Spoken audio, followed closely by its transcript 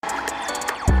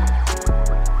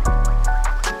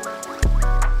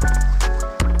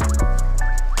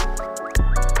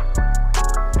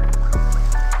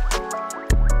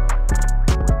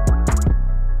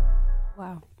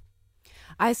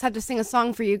just had to sing a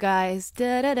song for you guys.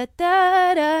 Da da da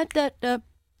da da da da.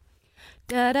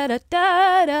 Da da da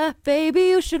da da. Baby,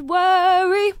 you should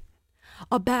worry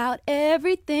about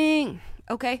everything.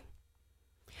 Okay?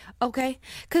 Okay?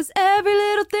 'Cause every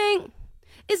little thing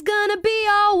is gonna be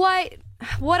all white.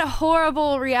 What a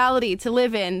horrible reality to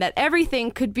live in, that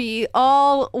everything could be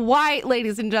all white,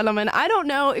 ladies and gentlemen. I don't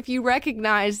know if you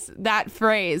recognize that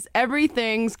phrase,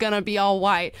 everything's gonna be all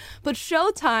white. But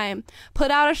Showtime put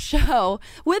out a show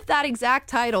with that exact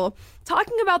title,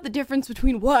 talking about the difference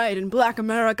between white and black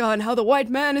America and how the white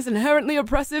man is inherently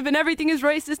oppressive and everything is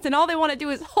racist and all they want to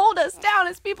do is hold us down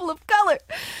as people of color.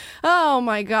 Oh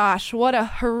my gosh, what a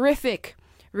horrific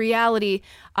reality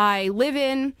I live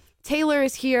in. Taylor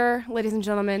is here, ladies and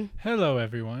gentlemen. Hello,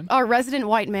 everyone. Our resident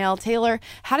white male. Taylor,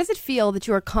 how does it feel that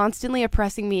you are constantly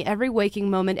oppressing me every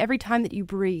waking moment, every time that you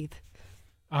breathe?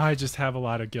 I just have a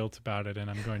lot of guilt about it, and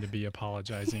I'm going to be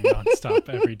apologizing nonstop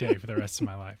every day for the rest of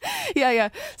my life. Yeah.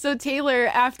 So Taylor,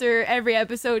 after every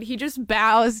episode, he just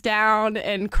bows down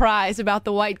and cries about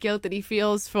the white guilt that he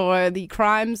feels for the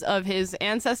crimes of his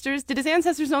ancestors. Did his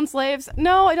ancestors own slaves?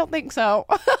 No, I don't think so.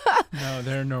 No,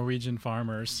 they're Norwegian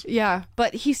farmers. Yeah,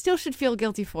 but he still should feel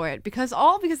guilty for it because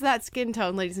of that skin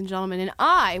tone, ladies and gentlemen.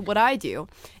 And what I do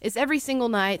is every single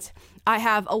night I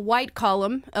have a white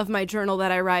column of my journal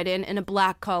that I write in and a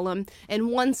black column,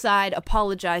 and one side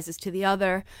apologizes to the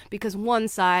other because one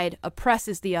side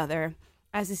oppresses the other,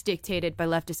 as is dictated by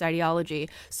leftist ideology.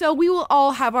 So we will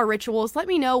all have our rituals. Let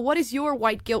me know, what is your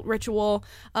white guilt ritual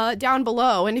down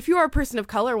below? And if you are a person of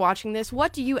color watching this,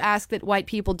 what do you ask that white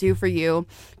people do for you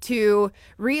to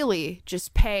really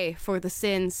just pay for the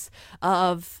sins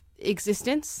of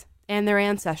existence and their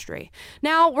ancestry?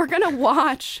 Now, we're going to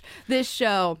watch this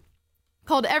show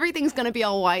called Everything's Gonna Be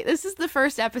All White. This is the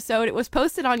first episode. It was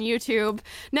posted on YouTube.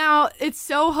 Now, it's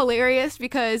so hilarious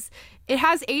because it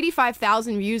has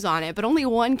 85,000 views on it, but only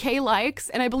 1K likes,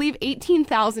 and I believe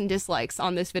 18,000 dislikes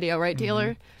on this video, right,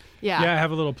 Taylor? Mm-hmm. Yeah, I have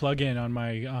a little plugin on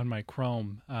my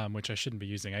Chrome, which I shouldn't be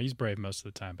using. I use Brave most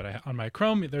of the time, but on my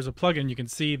Chrome, there's a plugin. You can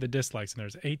see the dislikes, and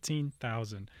there's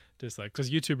 18,000 dislikes because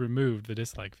YouTube removed the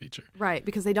dislike feature. Right,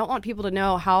 because they don't want people to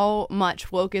know how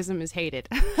much wokeism is hated.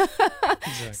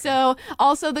 Exactly. So,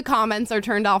 also the comments are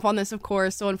turned off on this, of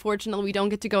course, so unfortunately we don't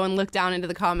get to go and look down into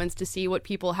the comments to see what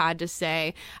people had to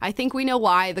say. I think we know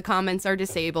why the comments are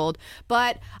disabled,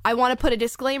 but I want to put a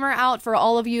disclaimer out for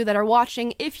all of you that are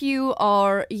watching. If you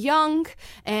are young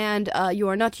and you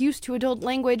are not used to adult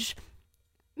language,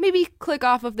 maybe click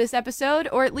off of this episode,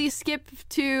 or at least skip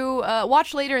to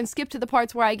watch later and skip to the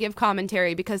parts where I give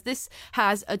commentary, because this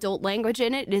has adult language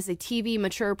in it. It is a TV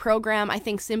mature program, I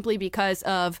think, simply because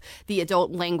of the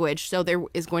adult language. So there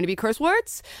is going to be curse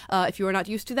words. If you are not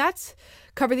used to that,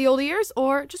 cover the old ears,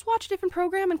 or just watch a different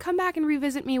program and come back and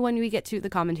revisit me when we get to the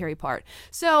commentary part.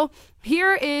 So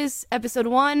here is episode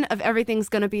 1 of Everything's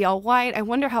Gonna Be All White. I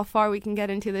wonder how far we can get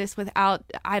into this without,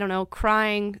 I don't know,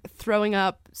 crying, throwing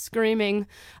up, screaming,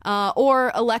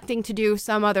 or electing to do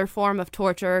some other form of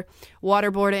torture,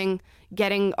 waterboarding,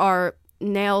 getting our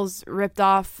nails ripped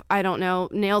off, I don't know,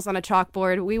 nails on a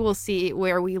chalkboard. We will see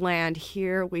where we land.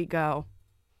 Here we go.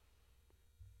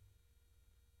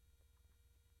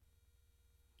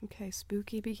 Okay,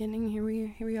 spooky beginning. Here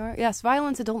we are. Yes,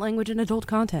 violence, adult language, and adult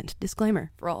content.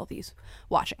 Disclaimer for all of these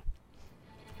watching.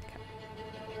 Okay.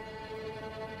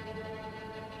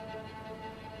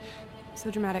 So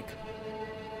dramatic.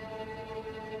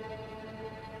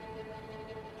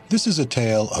 This is a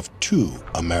tale of two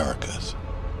Americas.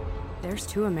 There's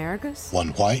two Americas? One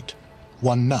white,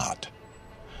 one not,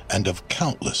 and of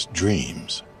countless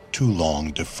dreams too long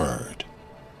deferred.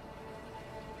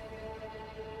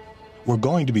 We're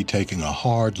going to be taking a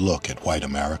hard look at white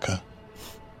America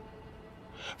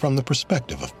from the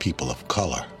perspective of people of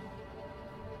color.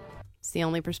 It's the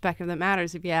only perspective that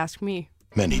matters, if you ask me.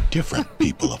 Many different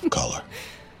people of color.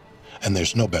 And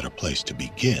there's no better place to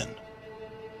begin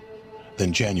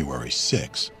than January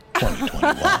 6,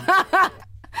 2021.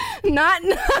 Not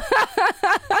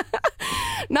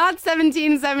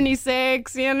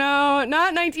 1776, you know,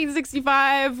 not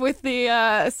 1965 with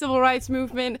the civil rights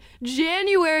movement.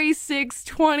 January 6,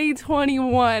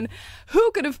 2021.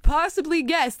 Who could have possibly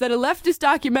guessed that a leftist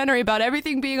documentary about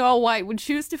everything being all white would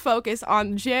choose to focus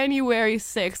on January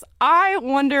 6th? I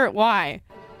wonder why.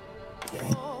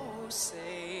 Oh,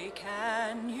 say,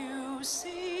 can you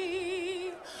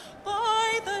see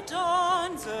by the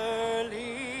dawn's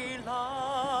early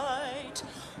light?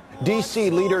 D.C.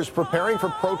 leaders preparing for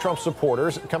pro-Trump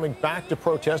supporters coming back to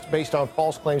protest based on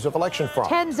false claims of election fraud.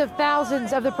 Tens of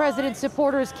thousands of the president's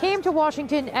supporters came to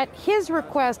Washington at his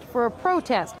request for a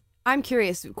protest. I'm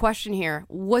curious, question here.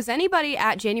 Was anybody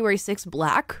at January 6th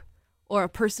black or a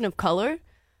person of color?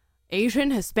 Asian,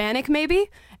 Hispanic,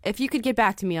 maybe? If you could get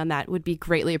back to me on that, would be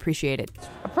greatly appreciated.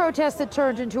 A protest that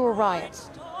turned into a riot.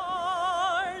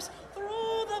 Stars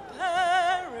through the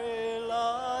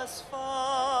perilous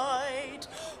fight,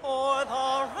 o'er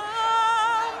the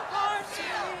ramparts we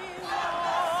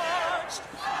marched,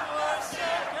 were so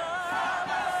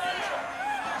gallantly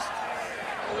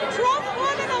Trump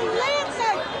won in a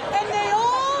landslide, and they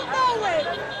all know it.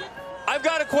 I've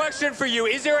got a question for you.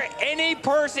 Is there any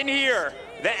person here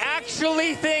that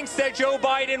actually thinks that Joe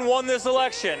Biden won this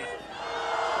election?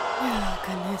 Oh,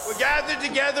 goodness. We're gathered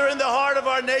together in the heart of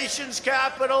our nation's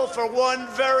capital for one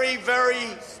very,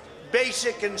 very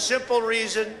basic and simple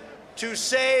reason: to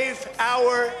save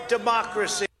our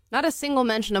democracy. Not a single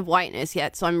mention of whiteness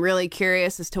yet, so I'm really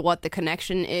curious as to what the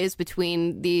connection is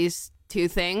between these two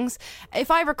things.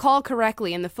 If I recall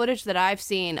correctly, in the footage that I've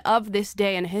seen of this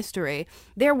day in history,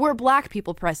 there were black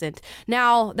people present.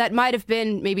 Now, that might have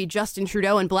been maybe Justin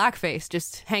Trudeau in blackface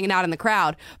just hanging out in the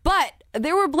crowd, but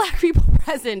there were black people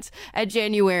present at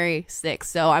January 6th,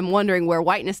 so I'm wondering where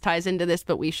whiteness ties into this,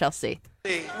 but we shall see.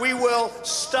 We will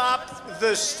stop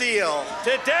the steal.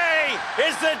 Today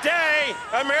is the day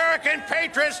American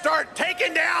patriots start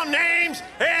taking down names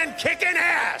and kicking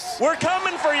ass. We're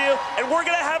coming for you, and we're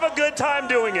going to have a good time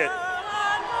doing it.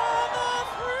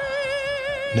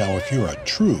 Now, if you're a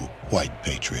true white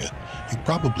patriot, you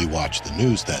probably watched the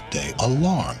news that day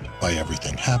alarmed by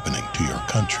everything happening to your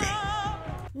country.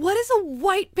 What is a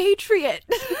white patriot?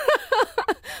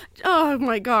 Oh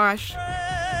my gosh.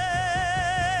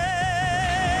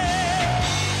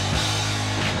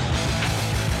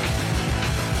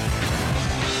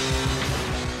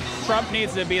 Trump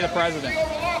needs to be the president.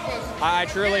 I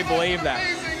truly believe that.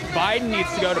 Biden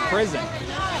needs to go to prison.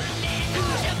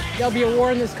 There'll be a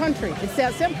war in this country. It's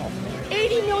that simple.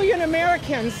 80 million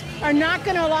Americans are not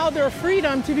going to allow their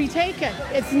freedom to be taken.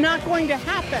 It's not going to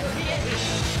happen.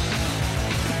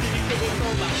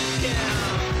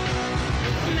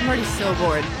 I'm already so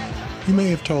bored. You may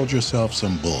have told yourself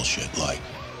some bullshit like,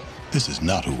 this is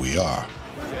not who we are.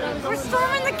 We're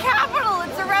storming the Capitol.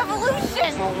 It's a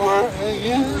revolution.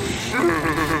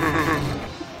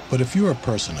 But if you're a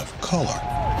person of color,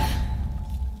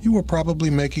 you were probably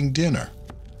making dinner,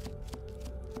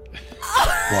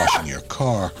 washing your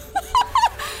car,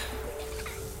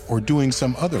 or doing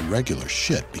some other regular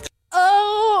shit because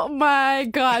Oh my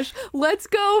gosh. Let's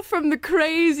go from the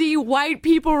crazy white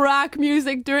people rock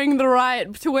music during the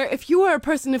riot to where if you were a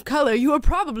person of color, you were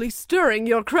probably stirring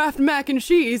your Kraft mac and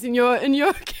cheese in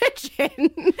your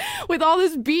kitchen with all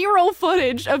this B-roll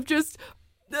footage of just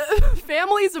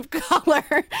families of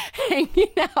color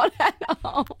hanging out at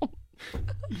home.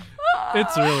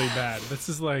 It's really bad. This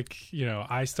is like,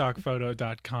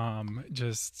 iStockphoto.com.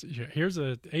 Just here's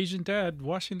a Asian dad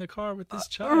washing the car with this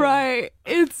child. Right.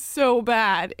 It's so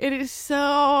bad. It is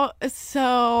so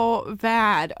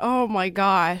bad. Oh my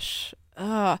gosh.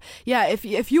 Yeah,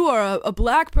 if you are a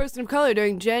black person of color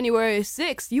during January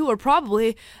 6th, you are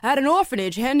probably at an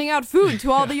orphanage handing out food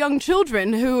to all the young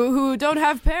children who don't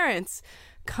have parents.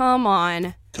 Come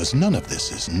on. Because none of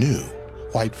this is new.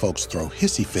 White folks throw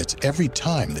hissy fits every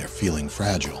time they're feeling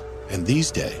fragile. And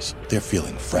these days, they're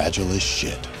feeling fragile as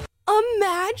shit.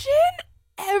 Imagine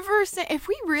ever saying, if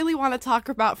we really want to talk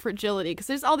about fragility, because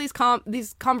there's all these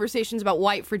conversations about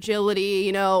white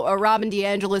fragility, Robin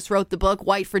DeAngelis wrote the book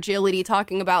White Fragility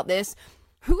talking about this.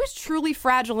 Who is truly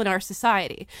fragile in our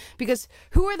society? Because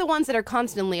who are the ones that are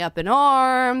constantly up in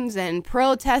arms and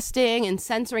protesting and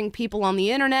censoring people on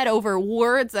the internet over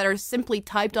words that are simply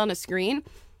typed on a screen?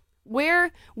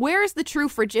 Where is the true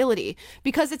fragility?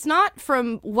 Because it's not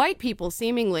from white people,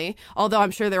 seemingly, although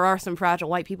I'm sure there are some fragile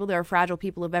white people. There are fragile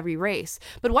people of every race.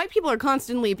 But white people are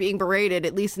constantly being berated,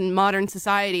 at least in modern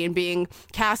society, and being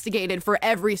castigated for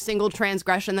every single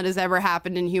transgression that has ever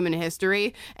happened in human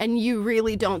history. And you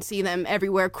really don't see them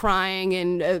everywhere crying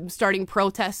and starting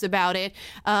protests about it.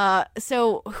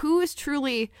 So who is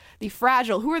truly the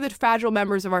fragile? Who are the fragile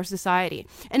members of our society?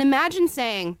 And imagine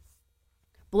saying,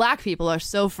 black people are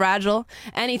so fragile.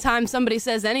 Anytime somebody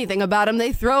says anything about them,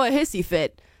 they throw a hissy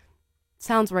fit.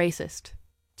 Sounds racist.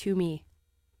 To me.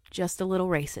 Just a little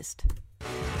racist.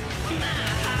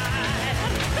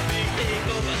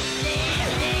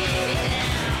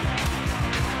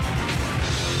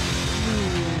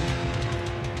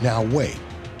 Now wait,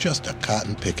 just a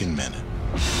cotton-picking minute.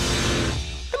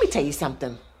 Let me tell you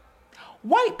something.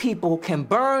 White people can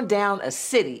burn down a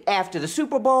city after the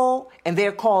Super Bowl, and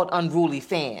they're called unruly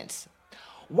fans.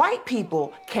 White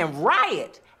people can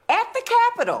riot at the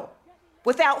Capitol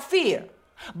without fear.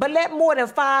 But let more than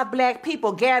 5 black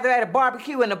people gather at a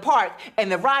barbecue in the park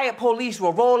and the riot police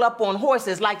will roll up on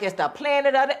horses like it's the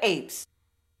Planet of the Apes.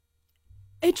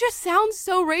 It just sounds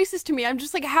so racist to me. I'm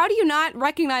just like, how do you not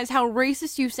recognize how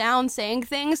racist you sound saying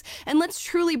things? And let's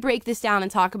truly break this down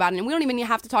and talk about it. And we don't even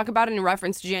have to talk about it in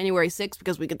reference to January 6th,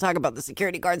 because we could talk about the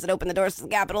security guards that opened the doors to the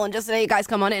Capitol and just say, hey, guys,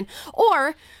 come on in.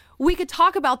 Or we could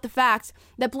talk about the fact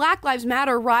that Black Lives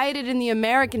Matter rioted in the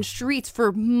American streets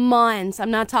for months.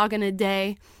 I'm not talking a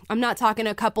day. I'm not talking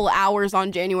a couple hours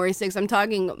on January 6th. I'm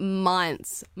talking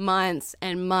months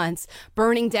and months,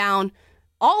 burning down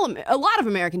a lot of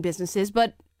American businesses,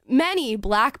 but many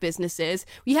black businesses.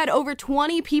 We had over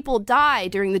 20 people die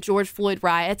during the George Floyd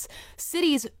riots,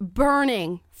 cities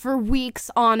burning for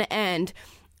weeks on end.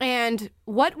 And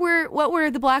what were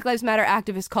the Black Lives Matter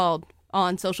activists called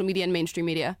on social media and mainstream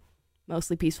media?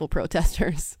 Mostly peaceful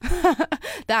protesters.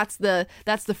 That's the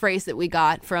phrase that we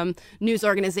got from news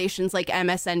organizations like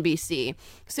MSNBC.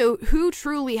 So who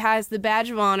truly has the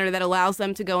badge of honor that allows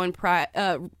them to go and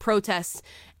protest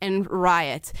and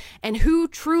riot? And who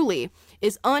truly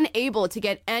is unable to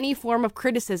get any form of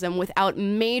criticism without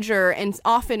major and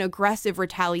often aggressive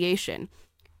retaliation?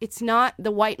 It's not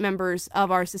the white members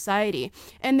of our society.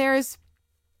 And there's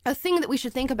a thing that we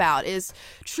should think about is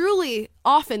truly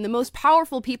often the most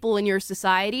powerful people in your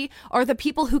society are the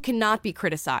people who cannot be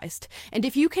criticized. And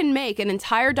if you can make an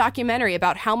entire documentary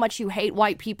about how much you hate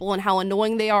white people and how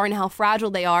annoying they are and how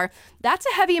fragile they are, that's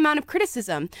a heavy amount of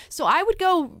criticism. So I would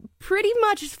go pretty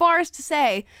much as far as to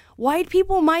say white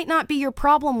people might not be your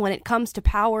problem when it comes to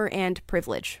power and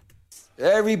privilege.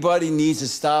 Everybody needs to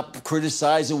stop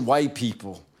criticizing white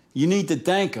people. You need to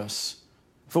thank us.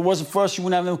 If it wasn't for us, you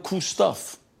wouldn't have no cool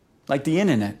stuff. Like the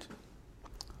internet.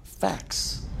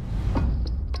 Facts.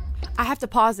 I have to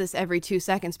pause this every 2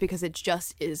 seconds because it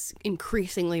just is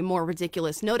increasingly more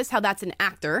ridiculous. Notice how that's an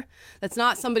actor. That's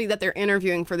not somebody that they're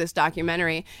interviewing for this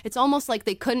documentary. It's almost like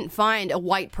they couldn't find a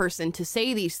white person to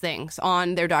say these things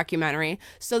on their documentary.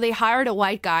 So they hired a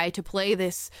white guy to play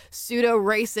this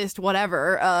pseudo-racist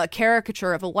whatever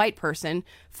caricature of a white person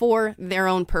for their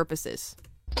own purposes.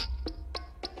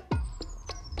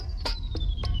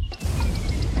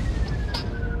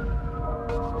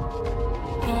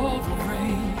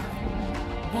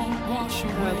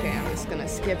 Okay, I'm just gonna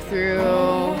skip through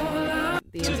the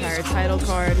entire title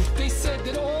card.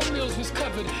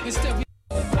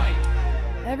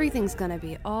 Everything's gonna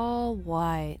be all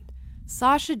white.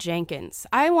 Sasha Jenkins.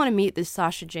 I want to meet this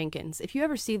Sasha Jenkins. If you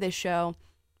ever see this show,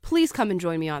 please come and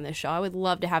join me on this show. I would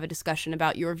love to have a discussion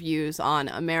about your views on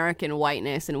American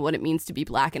whiteness and what it means to be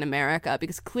black in America,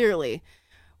 because clearly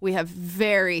we have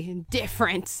very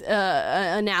different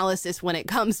analysis when it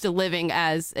comes to living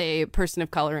as a person of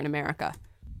color in America.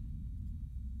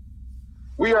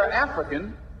 We are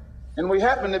African, and we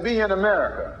happen to be in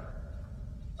America.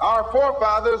 Our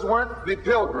forefathers weren't the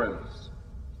Pilgrims.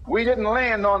 We didn't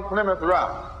land on Plymouth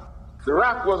Rock. The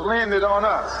rock was landed on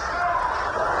us.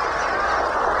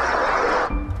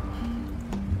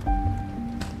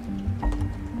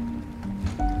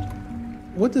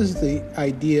 What does the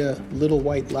idea little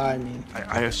white lie mean?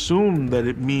 I assume that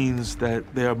it means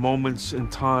that there are moments in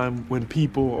time when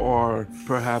people are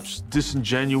perhaps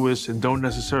disingenuous and don't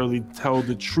necessarily tell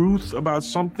the truth about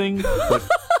something, but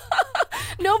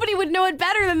nobody would know it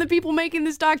better than the people making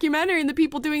this documentary and the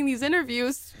people doing these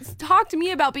interviews. Talk to me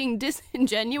about being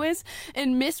disingenuous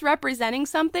and misrepresenting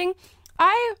something.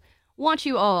 I want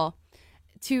you all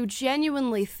to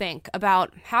genuinely think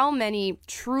about how many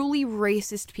truly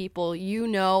racist people you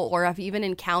know or have even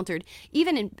encountered,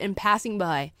 even in passing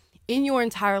by, in your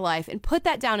entire life, and put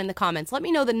that down in the comments. Let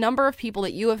me know the number of people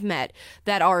that you have met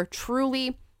that are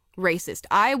truly racist.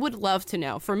 I would love to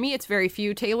know. For me, it's very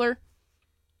few. Taylor?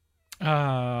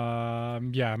 Yeah,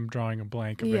 I'm drawing a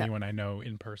blank of anyone I know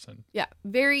in person. Yeah,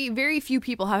 very, very few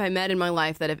people have I met in my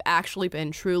life that have actually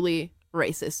been truly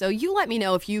racist. So you let me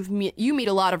know if you meet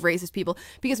a lot of racist people,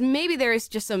 because maybe there is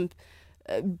just some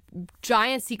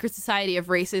giant secret society of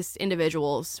racist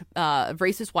individuals,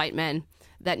 racist white men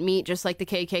that meet just like the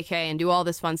KKK and do all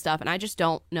this fun stuff, and I just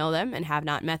don't know them and have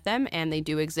not met them, and they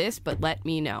do exist, but let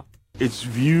me know. it's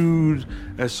viewed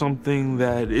as something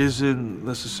that isn't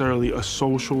necessarily a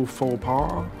social faux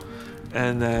pas,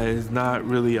 and that is not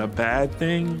really a bad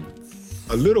thing.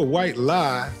 A little white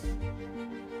lie,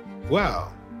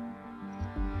 well,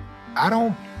 I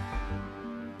don't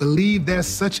believe there's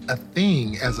such a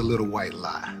thing as a little white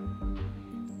lie.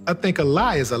 I think a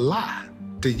lie is a lie.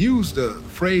 To use the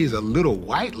phrase a little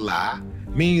white lie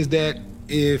means that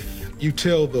if you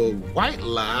tell the white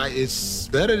lie, it's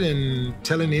better than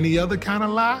telling any other kind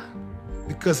of lie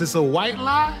because it's a white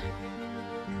lie.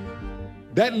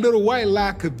 that little white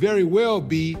lie could very well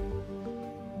be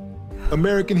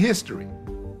American history.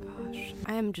 Gosh,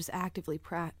 I am just actively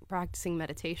practicing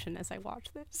meditation as I watch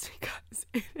this because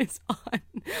it is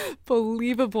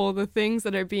unbelievable the things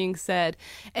that are being said.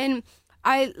 And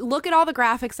I look at all the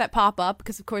graphics that pop up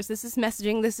because, of course, this is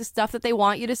messaging. This is stuff that they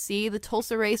want you to see. The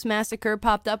Tulsa Race Massacre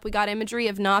popped up. We got imagery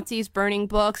of Nazis burning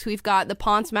books. We've got the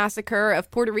Ponce Massacre of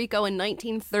Puerto Rico in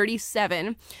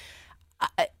 1937.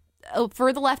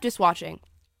 For the leftists watching,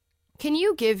 can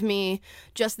you give me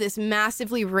just this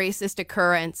massively racist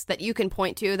occurrence that you can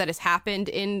point to that has happened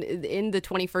in the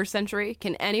 21st century?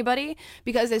 Can anybody?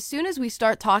 Because as soon as we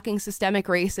start talking systemic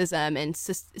racism and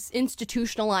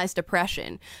institutionalized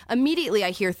oppression, immediately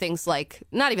I hear things like,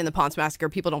 not even the Ponce Massacre,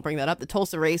 people don't bring that up, the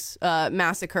Tulsa Race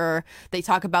Massacre, they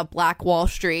talk about Black Wall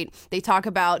Street, they talk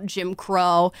about Jim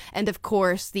Crow, and of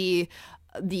course the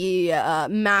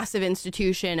massive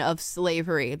institution of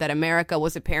slavery that America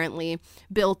was apparently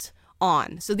built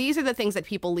on. So these are the things that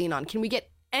people lean on. Can we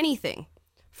get anything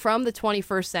from the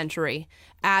 21st century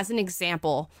as an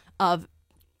example of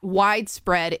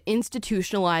widespread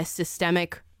institutionalized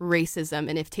systemic racism?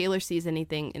 And if Taylor sees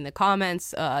anything in the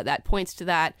comments that points to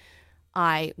that,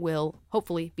 I will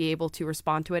hopefully be able to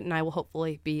respond to it, and I will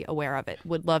hopefully be aware of it.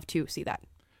 Would love to see that.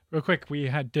 Real quick, we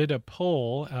did a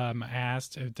poll,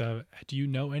 asked, do you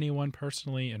know anyone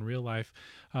personally in real life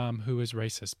who is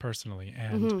racist personally?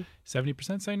 And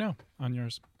 70% say no on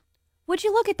yours. Would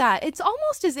you look at that? It's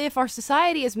almost as if our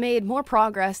society has made more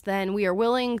progress than we are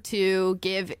willing to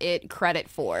give it credit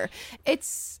for.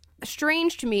 It's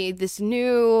strange to me, this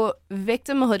new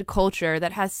victimhood culture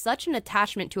that has such an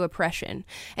attachment to oppression.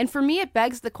 And for me, it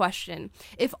begs the question,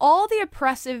 if all the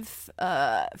oppressive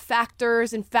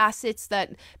factors and facets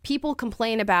that people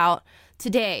complain about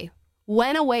today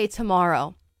went away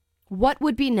tomorrow, what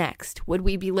would be next? Would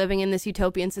we be living in this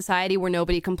utopian society where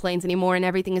nobody complains anymore and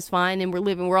everything is fine and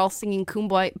we're all singing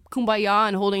kumbaya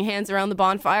and holding hands around the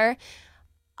bonfire?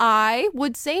 I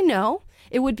would say no.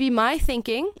 It would be my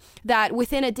thinking that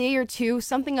within a day or two,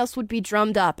 something else would be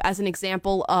drummed up as an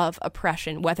example of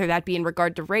oppression, whether that be in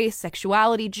regard to race,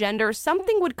 sexuality, gender,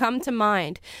 something would come to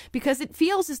mind, because it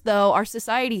feels as though our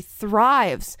society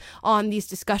thrives on these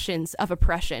discussions of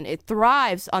oppression. It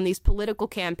thrives on these political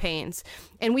campaigns.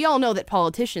 And we all know that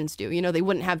politicians do. You know, they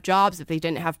wouldn't have jobs if they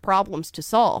didn't have problems to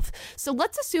solve. So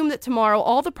let's assume that tomorrow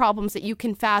all the problems that you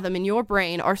can fathom in your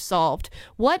brain are solved.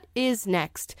 What is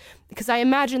next? Because I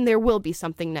imagine there will be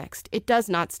something next. It does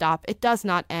not stop. It does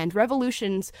not end.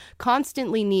 Revolutions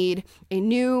constantly need a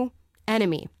new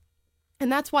enemy.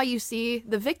 And that's why you see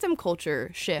the victim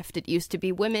culture shift. It used to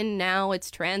be women, now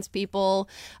it's trans people.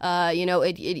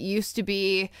 It used to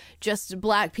be just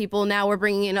Black people. Now we're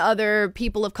bringing in other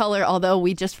people of color, although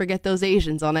we just forget those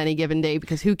Asians on any given day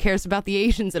because who cares about the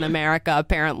Asians in America,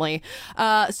 apparently.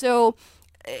 So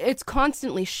it's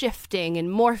constantly shifting and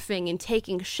morphing and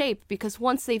taking shape, because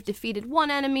once they've defeated one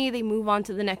enemy, they move on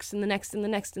to the next and the next and the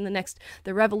next and the next.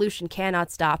 The revolution cannot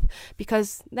stop,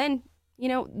 because then,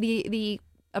 the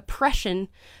oppression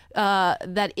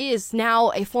that is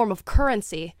now a form of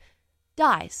currency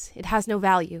dies. It has no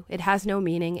value. It has no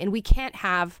meaning, and we can't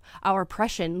have our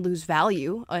oppression lose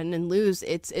value and lose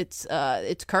its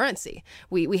currency.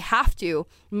 We have to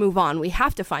move on. We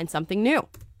have to find something new.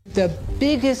 The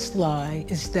biggest lie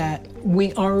is that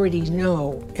we already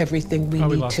know everything we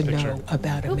need to know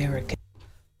about America.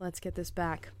 Let's get this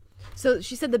back. So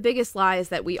she said the biggest lie is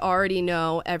that we already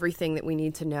know everything that we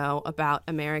need to know about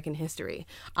American history.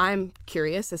 I'm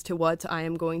curious as to what I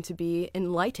am going to be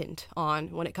enlightened on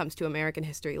when it comes to American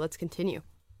history. Let's continue.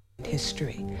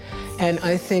 History. And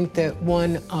I think that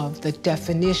one of the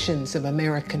definitions of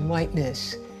American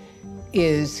whiteness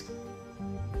is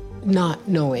not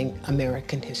knowing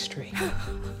American history.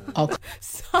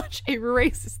 Such a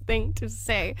racist thing to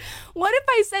say. What if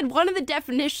I said one of the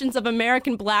definitions of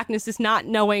American blackness is not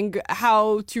knowing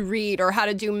how to read or how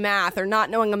to do math, or not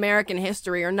knowing American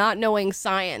history, or not knowing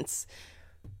science?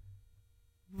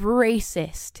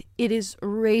 Racist. It is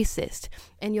racist.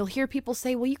 And you'll hear people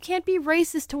say, well, you can't be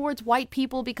racist towards white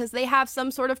people because they have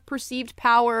some sort of perceived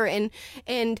power, and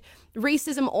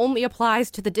racism only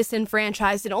applies to the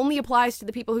disenfranchised. It only applies to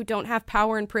the people who don't have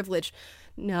power and privilege.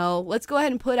 No, let's go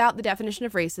ahead and put out the definition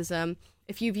of racism.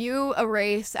 If you view a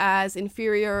race as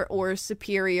inferior or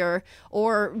superior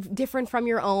or different from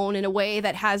your own in a way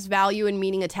that has value and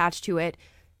meaning attached to it,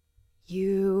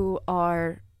 you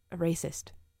are a racist.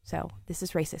 So this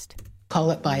is racist.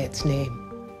 Call it by its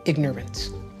name,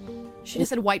 ignorance. She just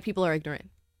said white people are ignorant.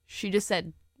 She just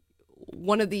said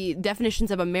one of the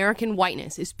definitions of American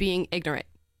whiteness is being ignorant.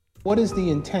 What is the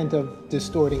intent of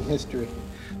distorting history?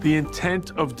 The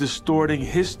intent of distorting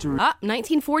history.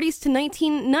 1940s to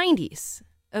 1990s.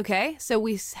 Okay, so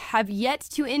we have yet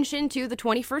to inch into the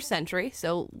 21st century,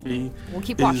 so we'll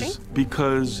keep watching.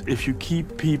 Because if you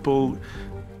keep people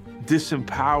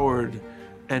disempowered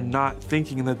and not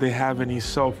thinking that they have any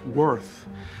self-worth,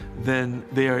 then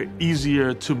they are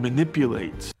easier to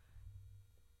manipulate.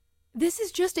 This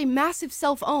is just a massive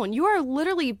self-own. You are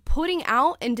literally putting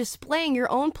out and displaying your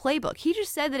own playbook. He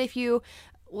just said that if you...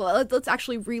 Well, let's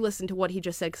actually re-listen to what he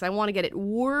just said, because I want to get it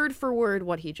word for word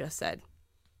what he just said.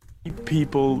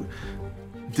 People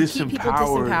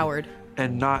disempowered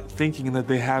and not thinking that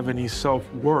they have any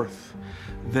self-worth,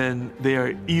 then they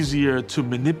are easier to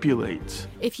manipulate.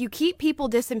 If you keep people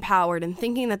disempowered and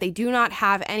thinking that they do not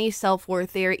have any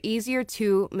self-worth, they are easier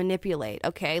to manipulate.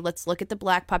 Okay, let's look at the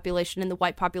black population and the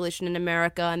white population in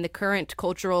America and the current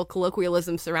cultural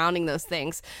colloquialism surrounding those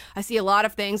things. I see a lot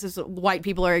of things as white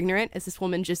people are ignorant, as this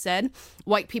woman just said.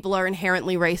 White people are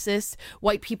inherently racist.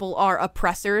 White people are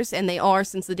oppressors, and they are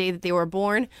since the day that they were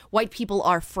born. White people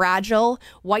are fragile.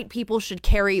 White people should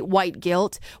carry white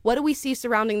guilt. What do we see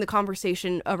surrounding the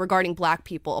conversation regarding black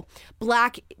people?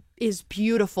 Black is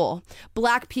beautiful.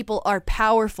 Black people are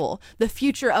powerful. The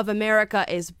future of America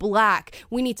is black.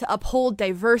 We need to uphold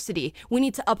diversity. We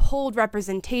need to uphold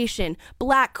representation.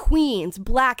 Black queens,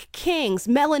 black kings.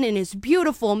 Melanin is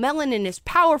beautiful. Melanin is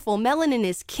powerful. Melanin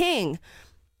is king.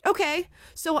 Okay,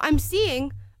 so I'm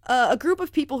seeing a group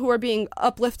of people who are being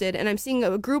uplifted, and I'm seeing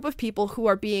a group of people who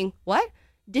are being, what?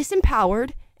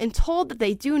 Disempowered and told that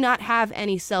they do not have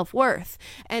any self-worth.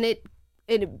 And it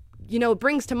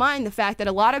brings to mind the fact that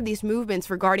a lot of these movements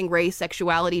regarding race,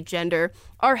 sexuality, gender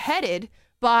are headed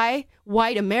by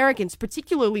white Americans,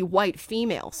 particularly white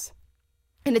females.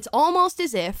 And it's almost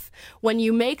as if when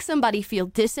you make somebody feel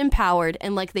disempowered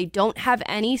and like they don't have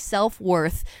any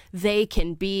self-worth, they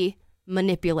can be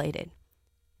manipulated.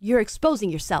 You're exposing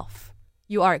yourself.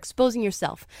 You are exposing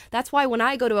yourself. That's why when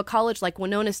I go to a college like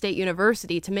Winona State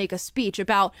University to make a speech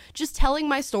about just telling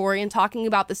my story and talking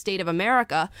about the state of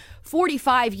America,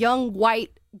 45 young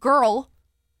white girl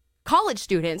college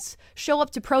students show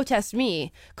up to protest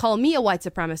me, call me a white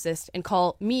supremacist, and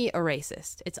call me a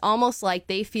racist. It's almost like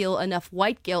they feel enough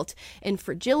white guilt and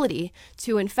fragility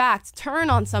to, in fact, turn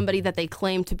on somebody that they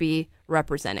claim to be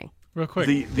representing. Real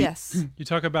quick, yes. You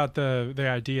talk about the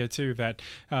idea too that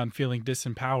feeling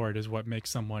disempowered is what makes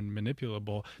someone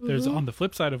manipulable. There's on the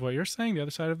flip side of what you're saying, the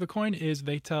other side of the coin is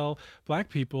they tell black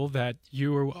people that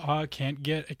you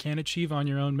can't achieve on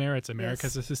your own merits.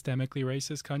 America's a systemically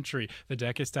racist country. The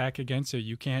deck is stacked against you.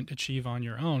 You can't achieve on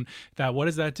your own. What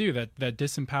does that do? That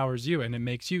disempowers you and it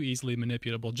makes you easily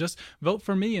manipulable. Just vote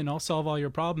for me and I'll solve all your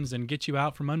problems and get you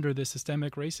out from under the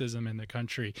systemic racism in the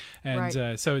country.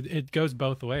 And so it goes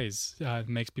both ways.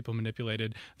 Makes people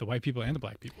manipulated, the white people and the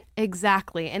black people.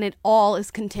 Exactly. And it all is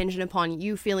contingent upon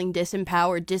you feeling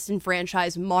disempowered,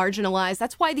 disenfranchised, marginalized.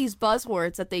 That's why these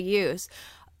buzzwords that they use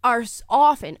are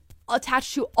often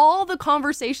attached to all the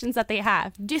conversations that they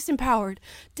have. Disempowered,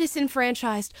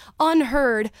 disenfranchised,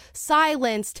 unheard,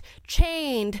 silenced,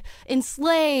 chained,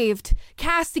 enslaved,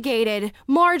 castigated,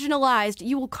 marginalized.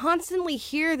 You will constantly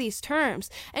hear these terms.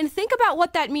 And think about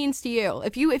what that means to you.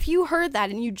 If you heard that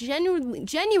and you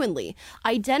genuinely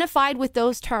identified with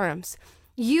those terms,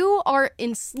 you are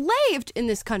enslaved in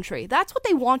this country. That's what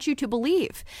they want you to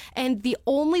believe. And the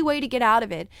only way to get out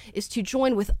of it is to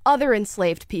join with other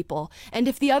enslaved people. And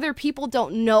if the other people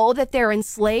don't know that they're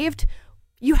enslaved,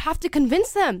 you have to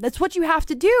convince them. That's what you have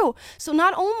to do. So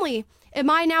not only am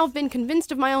I now been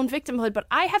convinced of my own victimhood, but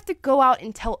I have to go out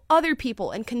and tell other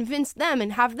people and convince them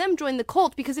and have them join the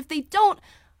cult, because if they don't,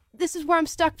 this is where I'm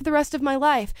stuck for the rest of my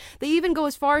life. They even go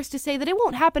as far as to say that it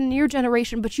won't happen in your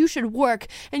generation, but you should work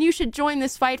and you should join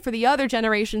this fight for the other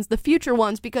generations, the future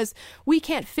ones, because we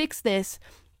can't fix this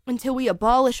until we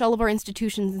abolish all of our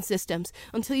institutions and systems,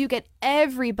 until you get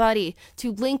everybody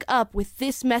to link up with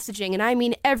this messaging. And I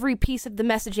mean every piece of the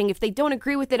messaging. If they don't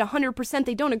agree with it 100%,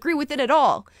 they don't agree with it at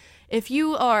all. If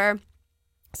you are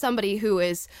somebody who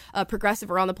is progressive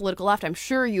or on the political left, I'm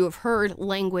sure you have heard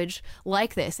language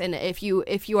like this. And if you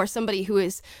are somebody who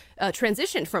is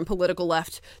transitioned from political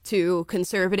left to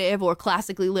conservative or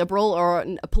classically liberal or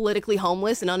politically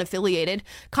homeless and unaffiliated,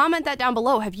 comment that down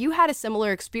below. Have you had a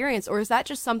similar experience, or is that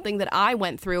just something that I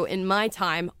went through in my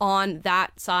time on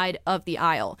that side of the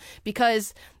aisle?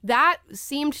 Because that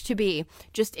seemed to be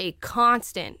just a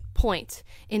constant point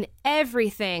in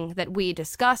everything that we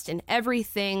discussed and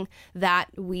everything that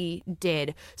we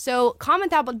did. So comment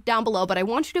that down below, but I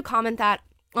want you to comment that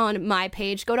on my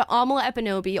page. Go to Amala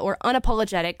Ekpunobi or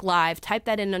Unapologetic Live. Type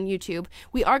that in on YouTube.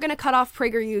 We are going to cut off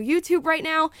PragerU YouTube right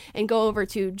now and go over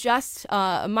to just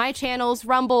my channels,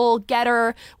 Rumble,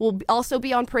 Getter. We'll also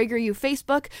be on PragerU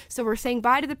Facebook. So we're saying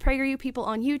bye to the PragerU people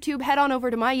on YouTube. Head on over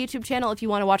to my YouTube channel if you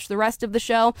want to watch the rest of the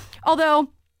show. Although,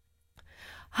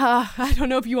 I don't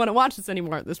know if you want to watch this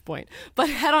anymore at this point, but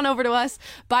head on over to us.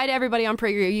 Bye to everybody on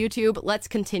PragerU YouTube. Let's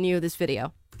continue this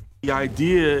video. The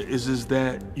idea is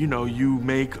that, you know, you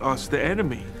make us the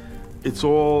enemy. It's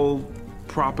all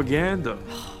propaganda.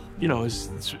 You know,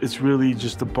 it's really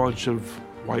just a bunch of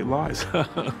white lies.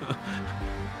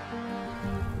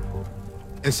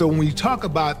 And so when you talk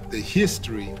about the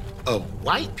history of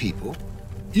white people,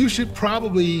 you should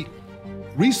probably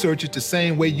research it the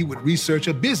same way you would research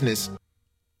a business.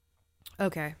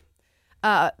 Okay.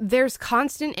 There's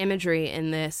constant imagery in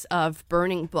this of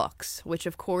burning books, which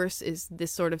of course is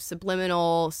this sort of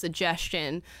subliminal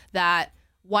suggestion that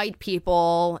white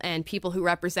people and people who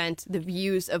represent the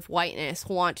views of whiteness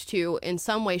want to, in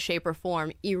some way, shape, or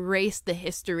form, erase the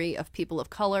history of people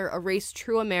of color, erase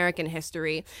true American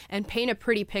history, and paint a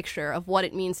pretty picture of what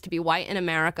it means to be white in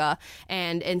America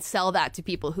and sell that to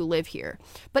people who live here.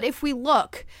 But if we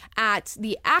look at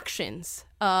the actions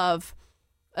of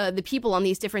the people on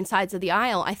these different sides of the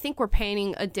aisle, I think we're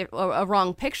painting a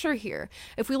wrong picture here.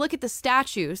 If we look at the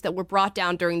statues that were brought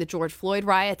down during the George Floyd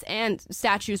riots and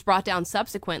statues brought down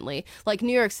subsequently, like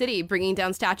New York City bringing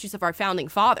down statues of our founding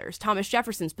fathers, Thomas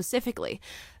Jefferson specifically,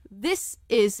 this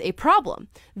is a problem.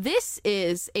 This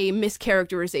is a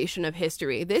mischaracterization of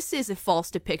history. This is a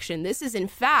false depiction. This is, in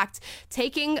fact,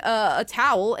 taking a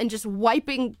towel and just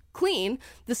wiping clean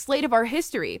the slate of our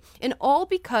history. And all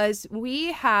because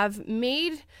we have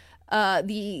made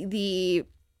the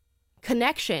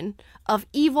connection of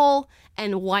evil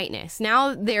and whiteness.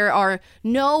 Now there are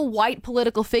no white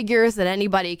political figures that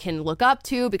anybody can look up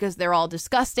to because they're all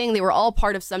disgusting. They were all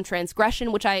part of some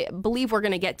transgression, which I believe we're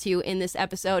going to get to in this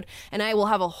episode. And I will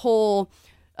have a whole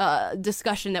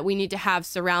discussion that we need to have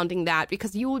surrounding that,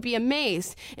 because you would be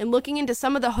amazed in looking into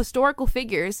some of the historical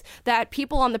figures that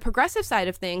people on the progressive side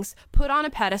of things put on a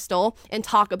pedestal and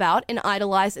talk about and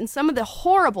idolize, and some of the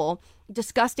horrible,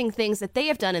 disgusting things that they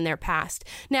have done in their past.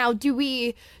 Now, do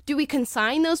we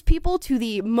consign those people to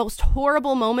the most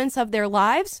horrible moments of their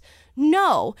lives?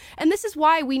 No. And this is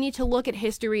why we need to look at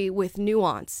history with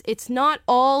nuance. It's not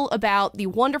all about the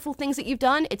wonderful things that you've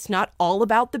done. It's not all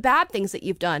about the bad things that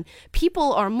you've done.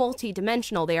 People are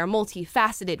multidimensional. They are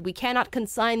multifaceted. We cannot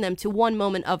consign them to one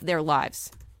moment of their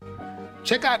lives.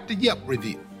 Check out the Yelp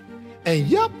review, and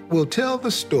Yelp will tell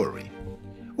the story.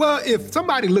 Well, if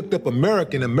somebody looked up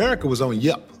America and America was on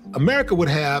Yelp, America would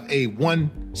have a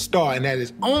 1 star, and that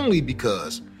is only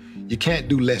because you can't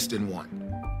do less than 1.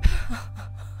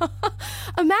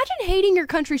 Imagine hating your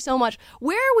country so much.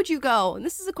 Where would you go? And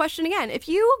this is a question again. If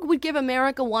you would give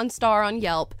America 1 star on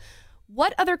Yelp,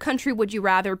 what other country would you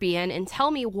rather be in, and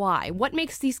tell me why? What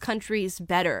makes these countries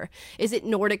better? Is it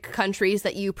Nordic countries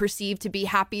that you perceive to be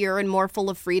happier and more full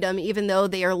of freedom, even though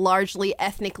they are largely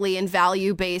ethnically and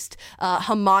value-based,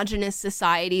 homogenous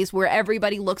societies where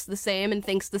everybody looks the same and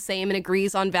thinks the same and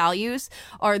agrees on values?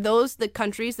 Are those the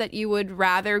countries that you would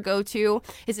rather go to?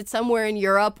 Is it somewhere in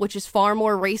Europe, which is far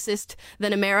more racist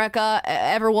than America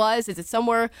ever was? Is it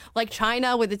somewhere like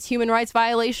China with its human rights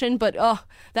violation, but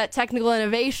that technical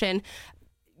innovation?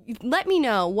 Let me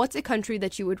know, what's a country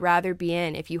that you would rather be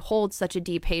in if you hold such a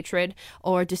deep hatred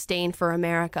or disdain for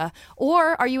America?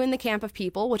 Or are you in the camp of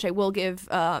people, which I will give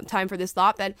time for this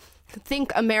thought, that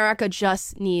think America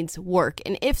just needs work?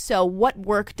 And if so, what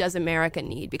work does America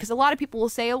need? Because a lot of people will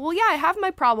say, well, yeah, I have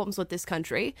my problems with this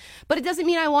country, but it doesn't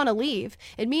mean I want to leave.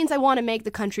 It means I want to make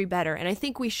the country better. And I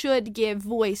think we should give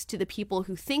voice to the people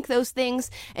who think those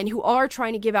things and who are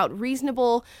trying to give out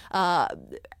reasonable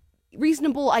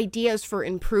ideas for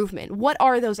improvement. What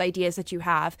are those ideas that you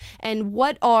have? And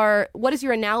what is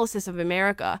your analysis of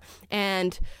America?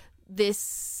 And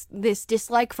this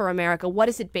dislike for America, what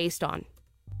is it based on?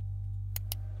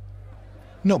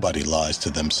 Nobody lies to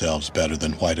themselves better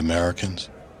than white Americans,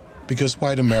 because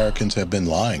white Americans have been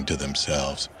lying to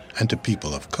themselves and to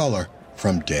people of color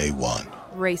from day one.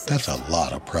 Racist. That's a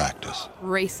lot of practice.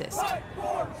 Racist.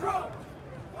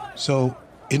 So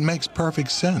it makes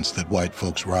perfect sense that white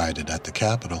folks rioted at the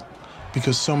Capitol,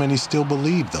 because so many still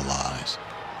believe the lies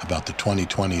about the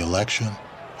 2020 election,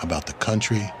 about the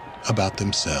country, about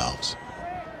themselves.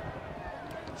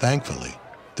 Thankfully,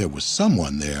 there was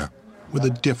someone there with a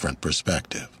different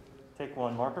perspective. Take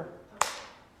 1, marker.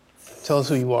 Tell us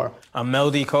who you are. I'm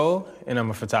Mel D. Cole, and I'm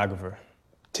a photographer.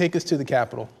 Take us to the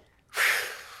Capitol.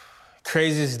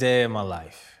 Craziest day of my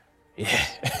life. Yeah.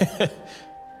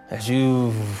 As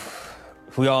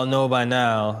we all know by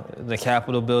now, the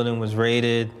Capitol building was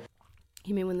raided.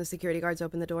 You mean when the security guards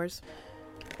opened the doors?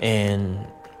 And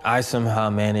I somehow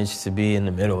managed to be in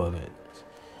the middle of it.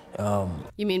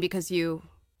 You mean because you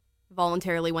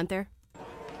voluntarily went there?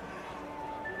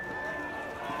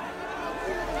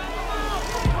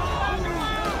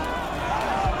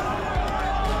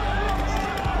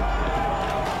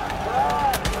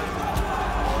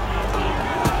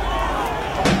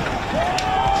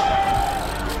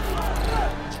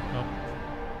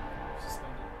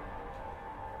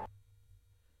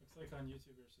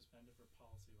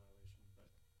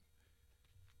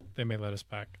 They may let us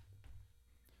back.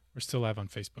 We're still live on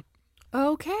Facebook.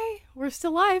 Okay, we're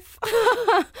still live.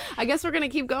 I guess we're gonna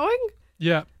keep going.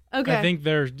 Yeah. Okay. I think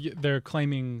they're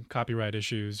claiming copyright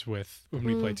issues with when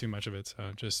we play too much of it.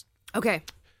 So just okay.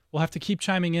 We'll have to keep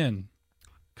chiming in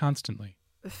constantly.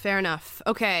 Fair enough.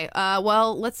 Okay.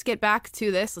 Well, let's get back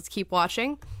to this. Let's keep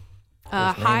watching.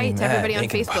 Hi to everybody on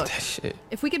Facebook.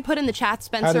 If we could put in the chat,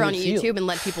 Spencer, on YouTube and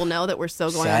let people know that we're still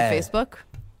going on Facebook.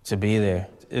 To be there.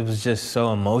 It was just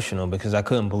so emotional because I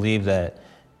couldn't believe that,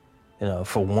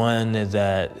 for one,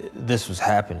 that this was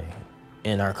happening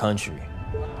in our country.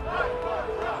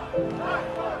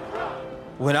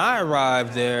 When I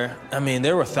arrived there,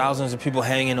 there were thousands of people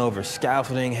hanging over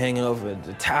scaffolding, hanging over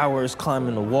the towers,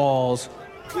 climbing the walls.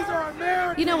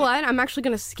 You know what? I'm actually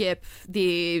going to skip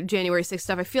the January 6th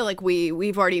stuff. I feel like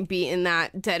we've already beaten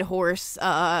that dead horse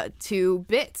to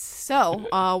bits.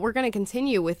 So we're going to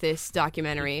continue with this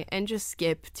documentary and just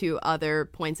skip to other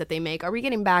points that they make. Are we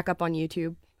getting back up on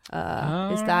YouTube?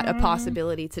 Is that a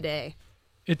possibility today?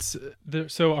 It's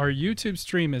so our YouTube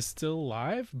stream is still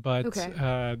live, but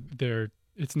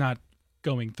it's not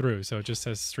going through, so it just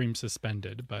says stream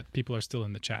suspended, but people are still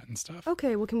in the chat and stuff.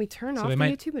 Okay, well, can we turn off they the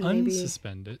might YouTube and maybe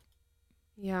unsuspend it?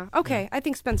 Yeah. Okay. Yeah. I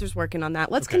think Spencer's working on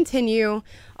that. Let's continue.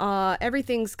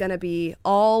 Everything's gonna be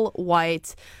all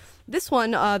white. This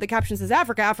one, the caption says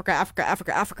Africa, Africa, Africa,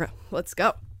 Africa, Africa. Let's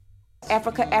go.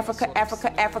 Africa, Africa,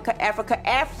 Africa, Africa, Africa,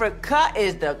 Africa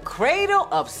is the cradle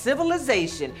of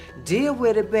civilization. Deal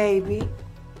with it, baby.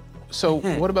 So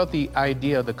what about the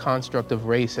idea, the construct of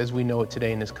race as we know it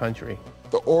today in this country?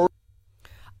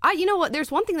 You know what?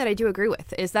 There's one thing that I do agree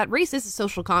with, is that race is a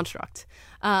social construct.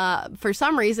 For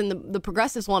some reason, the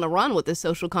progressives want to run with this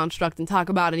social construct and talk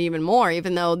about it even more,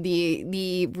 even though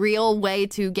the real way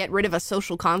to get rid of a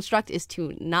social construct is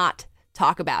to not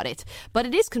talk about it. But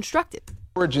it is constructed.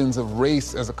 Origins of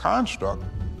race as a construct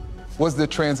was the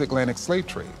transatlantic slave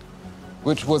trade,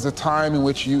 which was a time in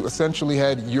which you essentially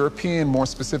had European, more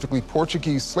specifically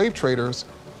Portuguese slave traders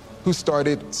who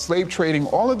started slave trading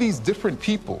all of these different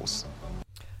peoples.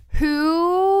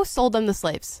 Who sold them the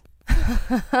slaves?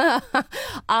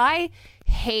 I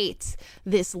hate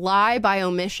this lie by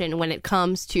omission when it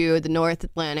comes to the North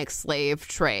Atlantic slave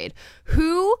trade.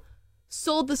 Who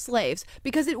sold the slaves?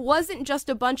 Because it wasn't just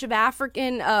a bunch of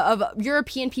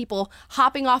European people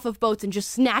hopping off of boats and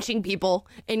just snatching people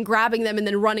and grabbing them and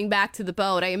then running back to the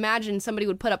boat. I imagine somebody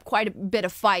would put up quite a bit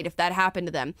of fight if that happened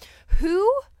to them.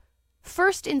 Who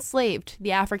first enslaved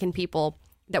the African people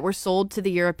that were sold to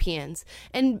the Europeans?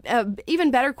 And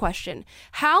even better question,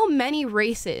 how many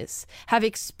races have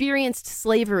experienced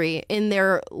slavery in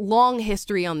their long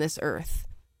history on this earth?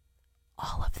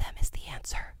 All of them is the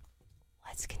answer.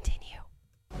 Let's continue.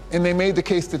 And they made the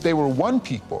case that they were one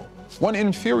people, one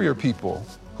inferior people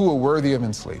who were worthy of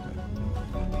enslavement.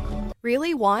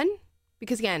 Really? One?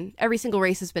 Because again, every single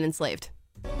race has been enslaved.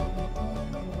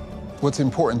 What's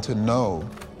important to know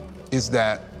is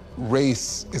that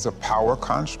race is a power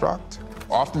construct.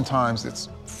 Oftentimes it's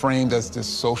framed as this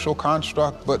social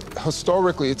construct, but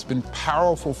historically it's been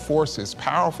powerful forces,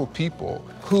 powerful people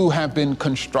who have been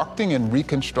constructing and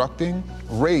reconstructing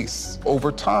race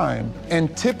over time.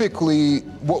 And typically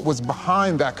what was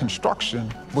behind that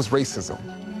construction was racism.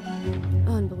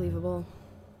 Unbelievable.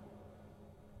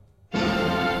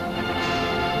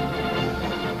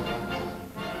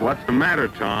 What's the matter,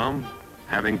 Tom?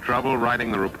 Having trouble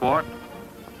writing the report?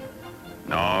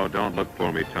 No, don't look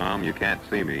for me, Tom. You can't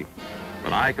see me.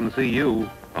 But I can see you.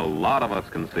 A lot of us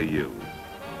can see you.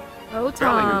 Oh,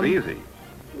 Spelling Tom. is easy.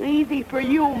 Easy for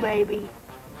you, maybe.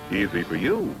 Easy for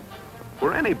you.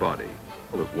 For anybody.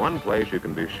 Well, there's one place you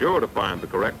can be sure to find the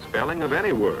correct spelling of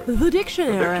any word. The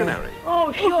dictionary. The dictionary.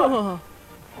 Oh, sure.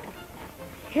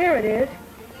 Here it is.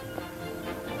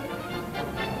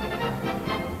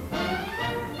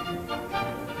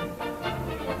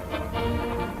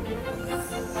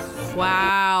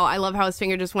 Wow, I love how his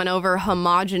finger just went over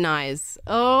homogenize.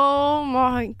 Oh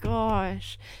my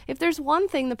gosh. If there's one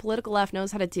thing the political left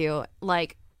knows how to do,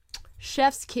 like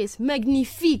chef's kiss,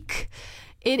 magnifique,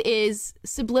 It is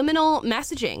subliminal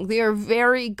messaging. They are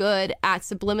very good at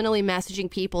subliminally messaging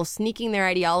people, sneaking their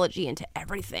ideology into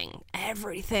everything.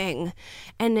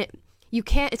 And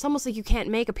it's almost like you can't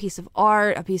make a piece of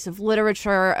art, a piece of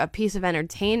literature, a piece of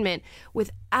entertainment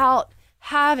without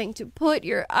having to put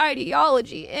your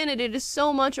ideology in it. It is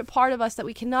so much a part of us that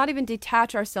we cannot even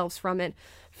detach ourselves from it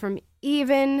for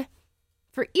even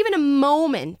a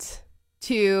moment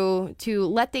to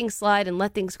let things slide and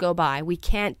let things go by. We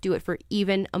can't do it for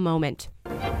even a moment.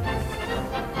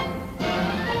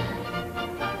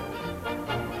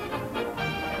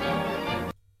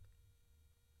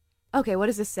 Okay, what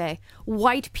does this say?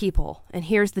 White people, and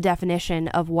here's the definition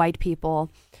of white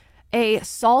people. A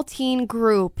saltine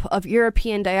group of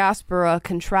European diaspora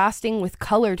contrasting with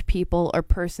colored people or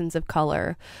persons of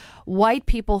color. White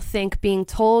people think being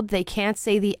told they can't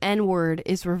say the N-word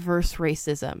is reverse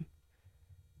racism.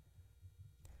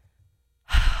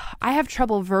 I have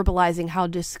trouble verbalizing how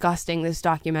disgusting this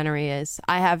documentary is.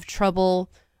 I have trouble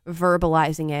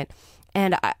verbalizing it.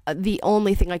 And the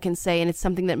only thing I can say, and it's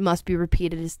something that must be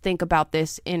repeated, is think about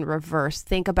this in reverse.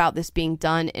 Think about this being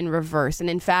done in reverse. And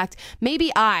in fact,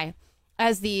 maybe I,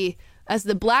 as the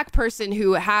black person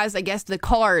who has, I guess, the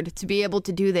card to be able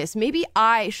to do this, maybe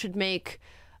I should make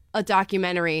a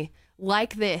documentary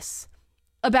like this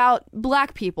about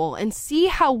black people and see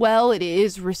how well it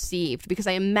is received, because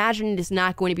I imagine it is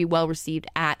not going to be well received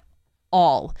at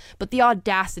all. But the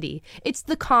audacity, it's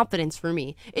the confidence for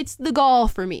me, it's the gall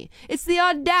for me, it's the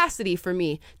audacity for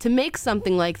me to make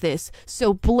something like this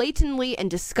so blatantly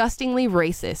and disgustingly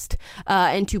racist,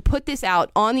 and to put this out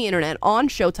on the internet, on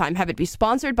Showtime, have it be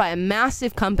sponsored by a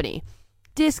massive company.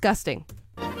 Disgusting.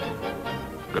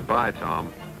 Goodbye,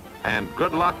 Tom, and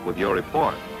good luck with your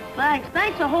report.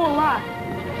 Thanks a whole lot.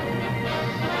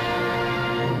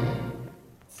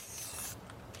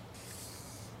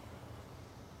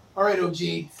 All right,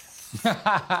 OG.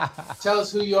 Tell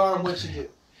us who you are and what you do.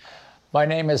 My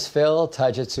name is Phil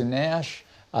Taijutsu Nash.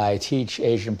 I teach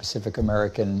Asian Pacific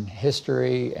American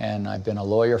history, and I've been a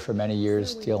lawyer for many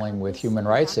years dealing with human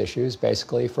rights issues,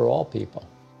 basically for all people.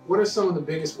 What are some of the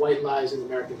biggest white lies in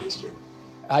American history?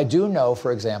 I do know,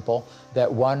 for example,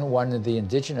 that one of the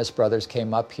indigenous brothers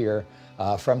came up here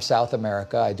from South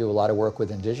America. I do a lot of work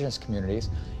with indigenous communities,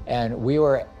 and we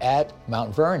were at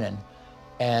Mount Vernon,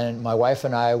 and my wife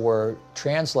and I were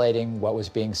translating what was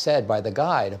being said by the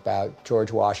guide about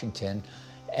George Washington.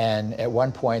 And at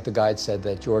one point, the guide said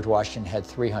that George Washington had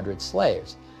 300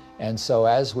 slaves. And so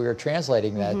as we were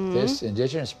translating that, this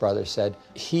indigenous brother said,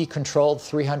 he controlled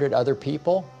 300 other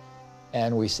people?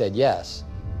 And we said, yes.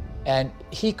 And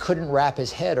he couldn't wrap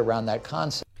his head around that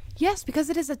concept. Yes, because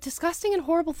it is a disgusting and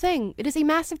horrible thing. It is a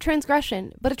massive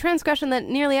transgression, but a transgression that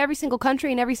nearly every single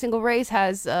country and every single race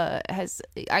has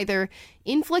either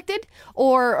inflicted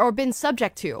or been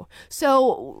subject to.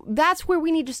 So that's where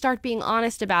we need to start being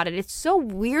honest about it. It's so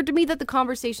weird to me that the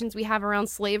conversations we have around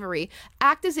slavery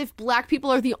act as if black people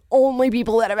are the only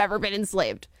people that have ever been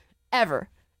enslaved. Ever.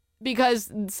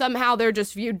 Because somehow they're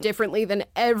just viewed differently than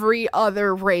every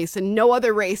other race, and no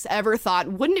other race ever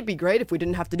thought, wouldn't it be great if we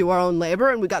didn't have to do our own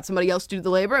labor and we got somebody else to do the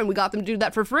labor and we got them to do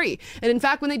that for free? And in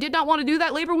fact, when they did not want to do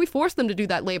that labor, we forced them to do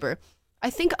that labor.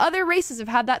 I think other races have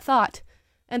had that thought,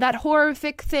 and that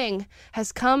horrific thing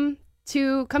has come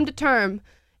to term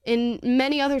in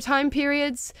many other time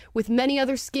periods, with many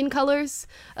other skin colors,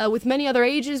 with many other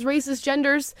ages, races,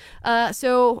 genders.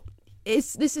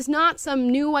 This is not some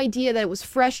new idea that was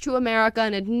fresh to America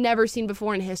and had never seen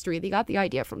before in history. They got the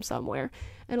idea from somewhere.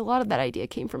 And a lot of that idea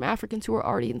came from Africans who were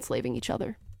already enslaving each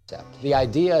other. The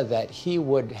idea that he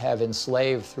would have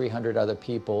enslaved 300 other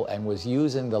people and was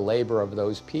using the labor of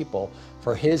those people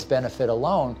for his benefit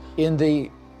alone, in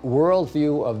the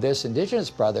worldview of this indigenous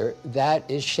brother, that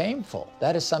is shameful.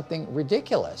 That is something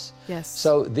ridiculous. Yes.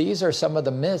 So these are some of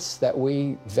the myths that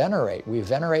we venerate. We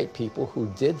venerate people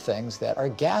who did things that are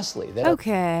ghastly. That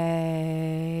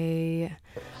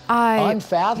are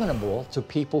unfathomable to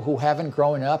people who haven't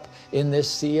grown up in this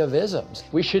sea of isms.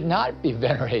 We should not be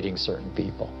venerating certain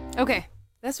people. Okay.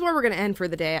 That's where we're going to end for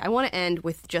the day. I want to end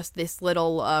with just this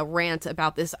little rant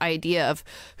about this idea of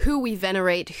who we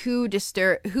venerate, who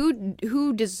deserves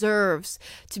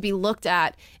to be looked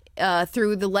at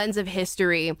through the lens of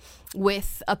history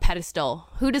with a pedestal,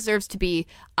 who deserves to be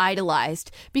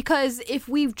idolized. Because if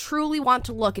we truly want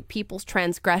to look at people's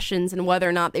transgressions and whether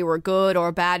or not they were good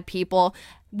or bad people,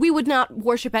 we would not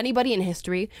worship anybody in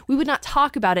history. We would not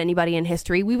talk about anybody in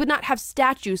history. We would not have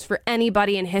statues for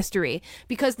anybody in history.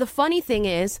 Because the funny thing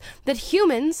is that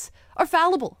humans are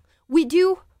fallible. We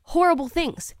do horrible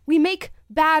things. We make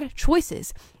bad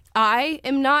choices. I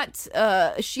am not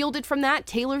shielded from that.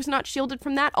 Taylor's not shielded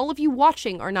from that. All of you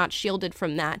watching are not shielded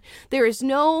from that. There is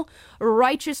no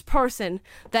righteous person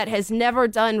that has never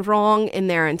done wrong in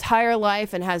their entire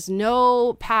life and has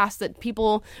no past that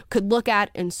people could look at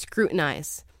and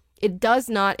scrutinize. It does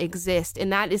not exist,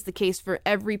 and that is the case for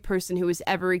every person who has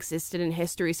ever existed in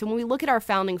history. So when we look at our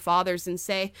founding fathers and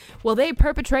say, well, they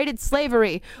perpetrated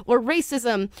slavery or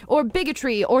racism or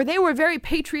bigotry, or they were very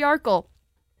patriarchal.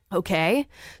 Okay,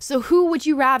 so who would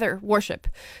you rather worship?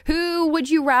 Who would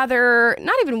you rather,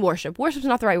 not even worship, worship's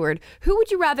not the right word. Who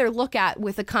would you rather look at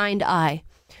with a kind eye?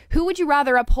 Who would you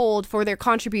rather uphold for their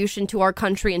contribution to our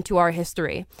country and to our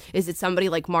history? Is it somebody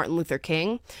like Martin Luther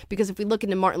King? Because if we look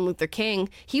into Martin Luther King,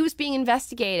 he was being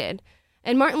investigated.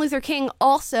 And Martin Luther King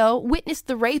also witnessed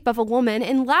the rape of a woman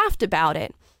and laughed about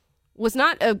it. Was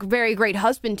not a very great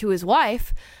husband to his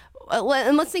wife.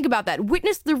 And let's think about that.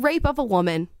 Witnessed the rape of a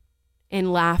woman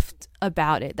and laughed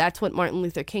about it. That's what Martin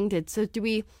Luther King did. So do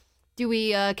we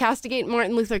castigate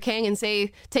Martin Luther King and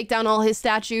say, take down all his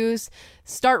statues,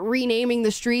 start renaming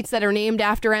the streets that are named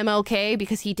after MLK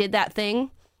because he did that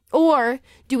thing? Or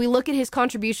do we look at his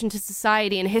contribution to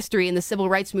society and history and the civil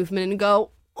rights movement and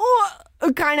go, oh,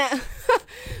 kind of,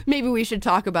 maybe we should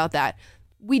talk about that.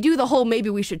 We do the whole maybe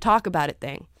we should talk about it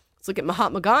thing. Let's look at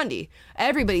Mahatma Gandhi.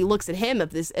 Everybody looks at him as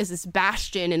this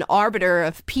bastion and arbiter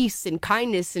of peace and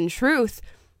kindness and truth.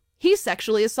 He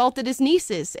sexually assaulted his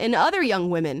nieces and other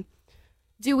young women.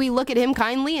 Do we look at him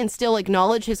kindly and still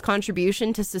acknowledge his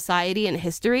contribution to society and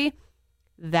history?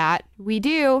 That we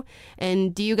do.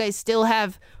 And do you guys still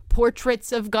have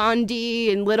portraits of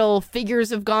Gandhi and little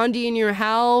figures of Gandhi in your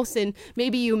house? And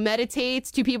maybe you meditate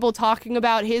to people talking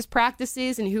about his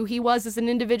practices and who he was as an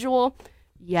individual?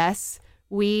 Yes,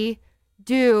 we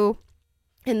do.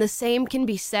 And the same can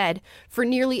be said for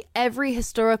nearly every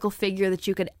historical figure that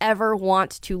you could ever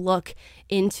want to look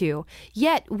into.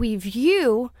 Yet we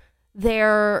view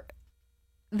their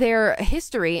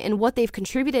history and what they've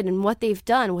contributed and what they've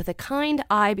done with a kind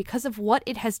eye because of what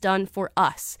it has done for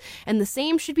us. And the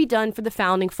same should be done for the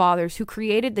founding fathers who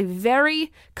created the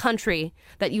very country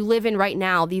that you live in right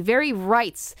now, the very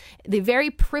rights, the very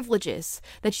privileges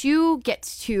that you get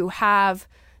to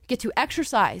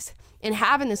exercise and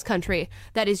have in this country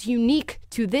that is unique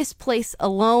to this place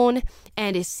alone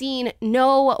and is seen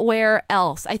nowhere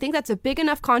else. I think that's a big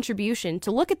enough contribution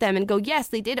to look at them and go, yes,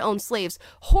 they did own slaves.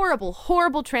 Horrible,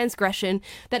 horrible transgression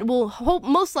that will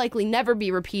most likely never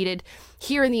be repeated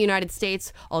here in the United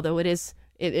States, although it is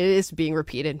being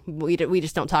repeated. We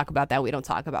just don't talk about that. We don't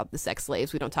talk about the sex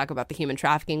slaves. We don't talk about the human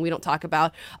trafficking. We don't talk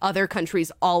about other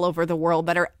countries all over the world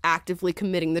that are actively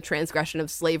committing the transgression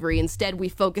of slavery. Instead, we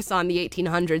focus on the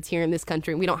 1800s here in this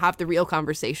country, and we don't have the real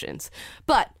conversations.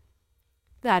 But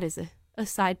that is a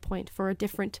side point for a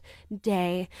different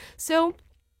day. So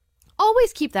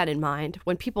always keep that in mind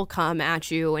when people come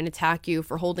at you and attack you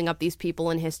for holding up these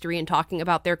people in history and talking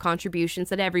about their contributions,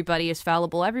 that everybody is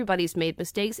fallible, everybody's made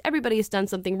mistakes, everybody has done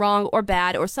something wrong or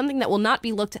bad or something that will not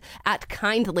be looked at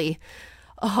kindly.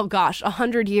 Oh gosh,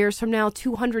 100 years from now,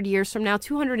 200 years from now,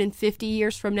 250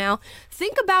 years from now.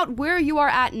 Think about where you are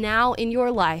at now in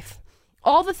your life.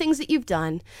 All the things that you've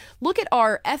done. Look at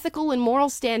our ethical and moral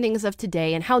standings of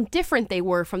today and how different they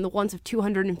were from the ones of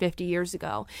 250 years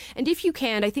ago. And if you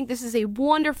can, I think this is a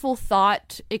wonderful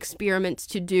thought experiment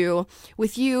to do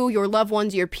with you, your loved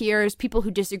ones, your peers, people who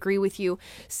disagree with you.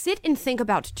 Sit and think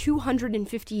about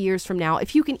 250 years from now.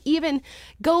 If you can even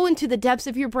go into the depths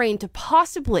of your brain to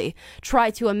possibly try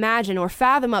to imagine or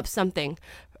fathom up something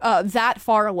that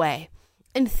far away.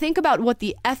 And think about what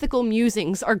the ethical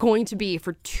musings are going to be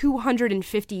for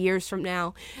 250 years from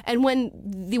now. And when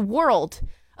the world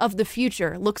of the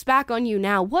future looks back on you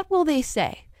now, what will they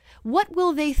say? What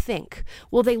will they think?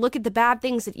 Will they look at the bad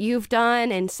things that you've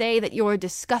done and say that you're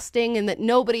disgusting and that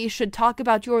nobody should talk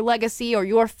about your legacy or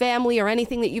your family or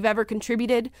anything that you've ever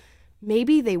contributed?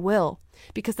 Maybe they will,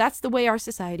 because that's the way our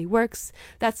society works.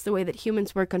 That's the way that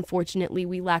humans work, unfortunately.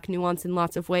 We lack nuance in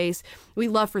lots of ways. We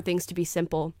love for things to be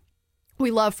simple. We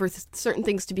love for certain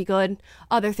things to be good,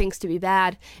 other things to be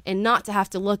bad, and not to have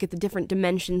to look at the different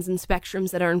dimensions and spectrums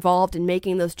that are involved in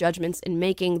making those judgments and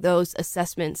making those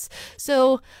assessments.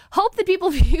 So hope that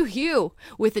people view you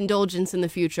with indulgence in the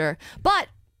future, but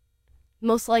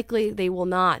most likely they will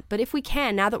not. But if we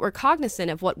can, now that we're cognizant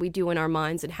of what we do in our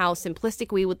minds and how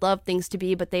simplistic we would love things to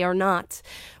be, but they are not,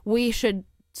 we should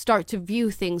start to view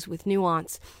things with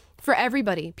nuance. for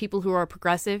everybody, people who are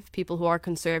progressive, people who are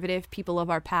conservative, people of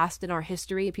our past and our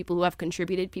history, people who have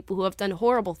contributed, people who have done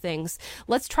horrible things.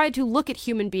 Let's try to look at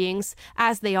human beings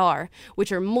as they are,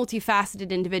 which are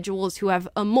multifaceted individuals who have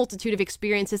a multitude of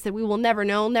experiences that we will never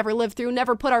know, never live through,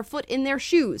 never put our foot in their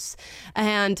shoes,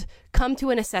 and come to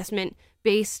an assessment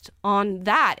based on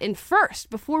that. And first,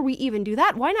 before we even do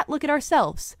that, why not look at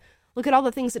ourselves? Look at all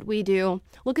the things that we do.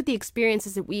 Look at the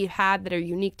experiences that we've had that are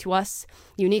unique to us,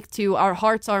 unique to our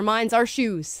hearts, our minds, our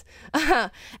shoes,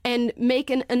 and make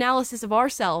an analysis of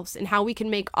ourselves and how we can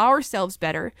make ourselves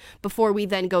better before we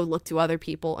then go look to other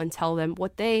people and tell them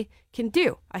what they can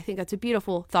do. I think that's a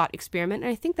beautiful thought experiment,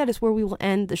 and I think that is where we will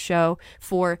end the show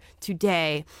for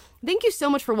today. Thank you so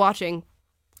much for watching.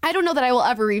 I don't know that I will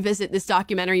ever revisit this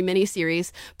documentary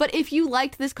miniseries, but if you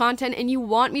liked this content and you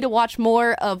want me to watch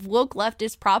more of woke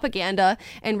leftist propaganda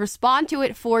and respond to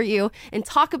it for you and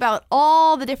talk about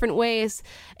all the different ways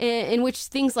in which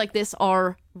things like this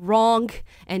are wrong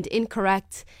and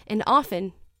incorrect and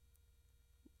often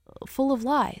full of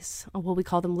lies. Will we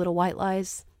call them little white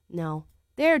lies? No.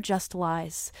 They're just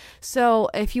lies. So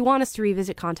if you want us to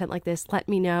revisit content like this, let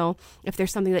me know. If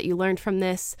there's something that you learned from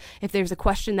this, if there's a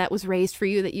question that was raised for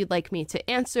you that you'd like me to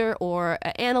answer or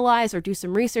analyze or do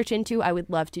some research into, I would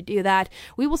love to do that.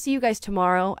 We will see you guys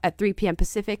tomorrow at 3 p.m.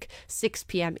 Pacific, 6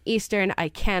 p.m. Eastern. I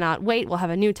cannot wait. We'll have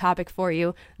a new topic for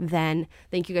you then.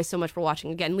 Thank you guys so much for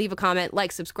watching. Again, leave a comment,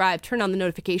 like, subscribe, turn on the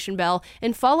notification bell,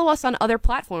 and follow us on other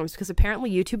platforms because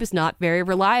apparently YouTube is not very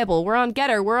reliable. We're on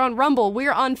Getter, we're on Rumble,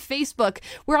 we're on Facebook,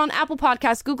 we're on Apple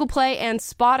Podcasts, Google Play, and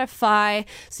Spotify,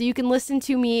 so you can listen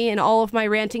to me and all of my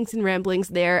rantings and ramblings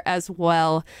there as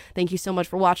well. Thank you so much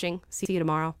for watching. See you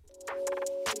tomorrow.